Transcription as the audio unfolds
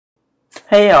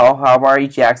Hey y'all, how are you?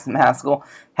 Jackson Haskell.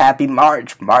 Happy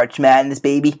March Madness,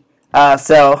 baby.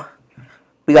 So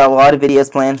we got a lot of videos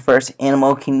planned. First,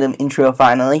 Animal Kingdom intro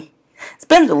finally. It's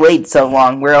been delayed so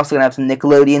long. We're also gonna have some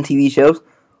Nickelodeon TV shows,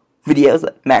 videos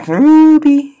like Max and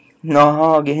Ruby,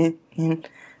 Noggin, and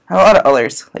a lot of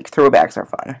others. Like throwbacks are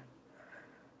fun.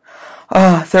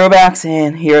 Throwbacks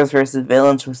and Heroes versus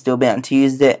Villains will still be on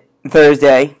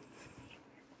Thursday.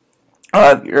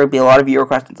 There'll be a lot of viewer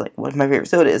questions like, what my favorite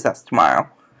soda is? That's tomorrow.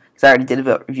 Because I already did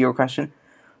a viewer question.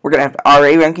 We're going to have the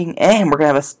RA ranking, and we're going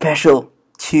to have a special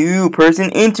 2-person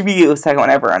interview, second one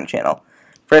ever on the channel.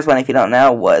 First one, if you don't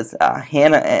know, was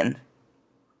Hannah and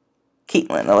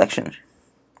Caitlyn election.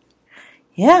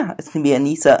 Yeah, it's going to be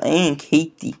Anissa and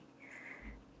Katie.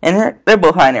 And they're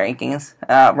both high in their rankings.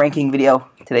 Ranking video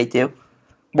today, too.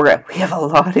 We have a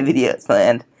lot of videos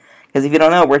planned. Because if you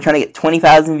don't know, we're trying to get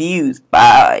 20,000 views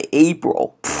by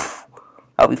April.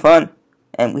 That'll be fun.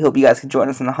 And we hope you guys can join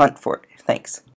us in the hunt for it. Thanks.